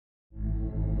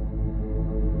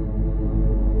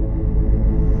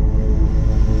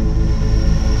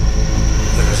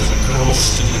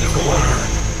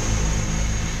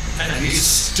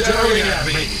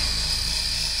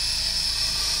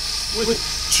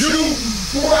two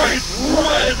bright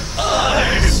red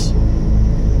eyes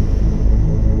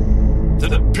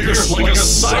that pierce like a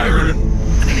siren,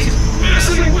 and he's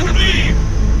messing with me.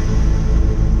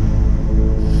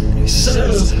 He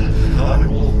says I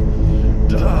will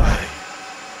die.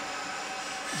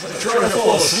 As I try to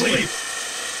fall asleep,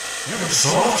 every so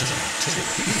often I take a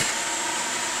peek.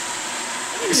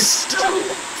 And he's still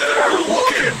there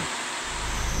looking.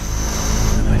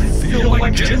 And I feel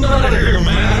like getting out of here,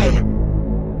 man.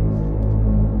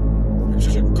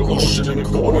 There's a ghost in the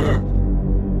corner.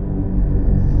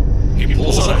 He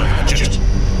pulls out a hatchet,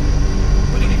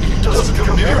 but he doesn't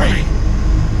come near me.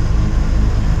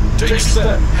 Takes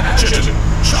that hatchet and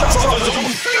chops off his own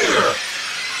finger.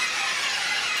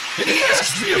 And he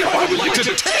asks me if I would like to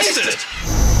taste it.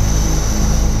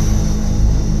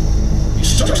 He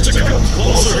starts to come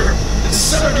closer, his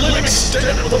severed limb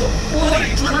extended with a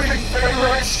bloody dripping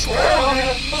finger swirling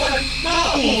in my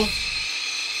mouth.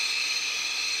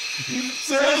 He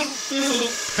says this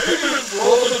is payment for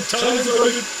all the times I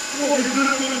wanted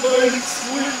in my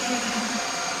sleep.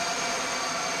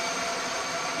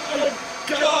 My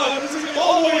God, has he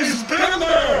always been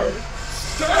there,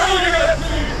 staring at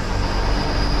me?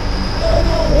 I'm a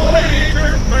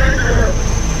one-acre maker.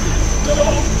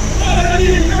 Don't let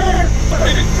any hurt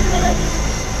fight.